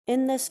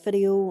In this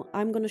video,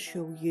 I'm going to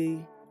show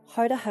you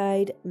how to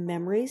hide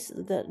memories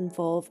that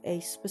involve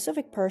a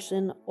specific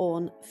person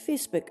on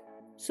Facebook.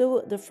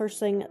 So the first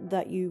thing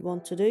that you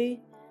want to do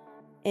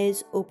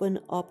is open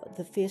up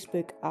the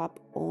Facebook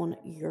app on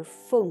your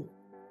phone.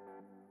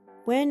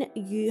 When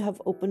you have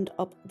opened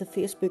up the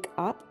Facebook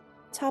app,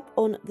 tap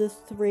on the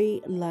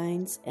three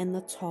lines in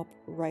the top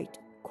right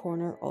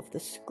corner of the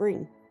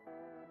screen.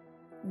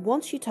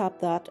 Once you tap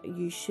that,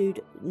 you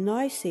should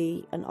now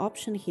see an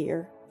option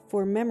here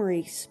for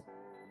memories.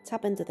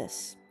 Tap into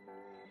this.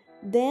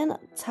 Then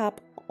tap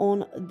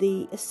on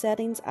the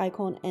settings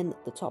icon in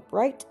the top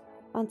right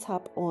and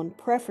tap on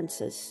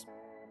preferences.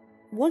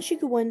 Once you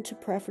go into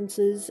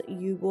preferences,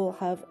 you will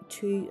have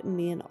two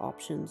main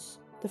options.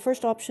 The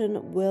first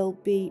option will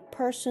be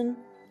person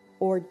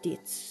or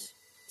dates.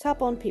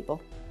 Tap on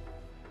people.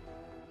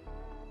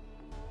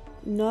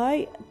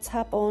 Now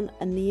tap on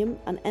a name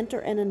and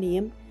enter in a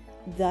name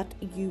that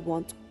you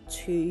want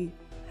to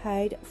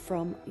hide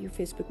from your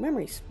Facebook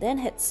memories. Then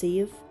hit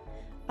save,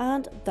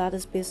 and that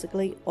is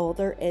basically all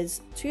there is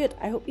to it.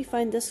 I hope you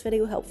find this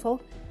video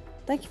helpful.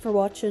 Thank you for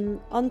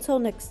watching. Until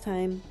next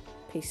time,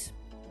 peace.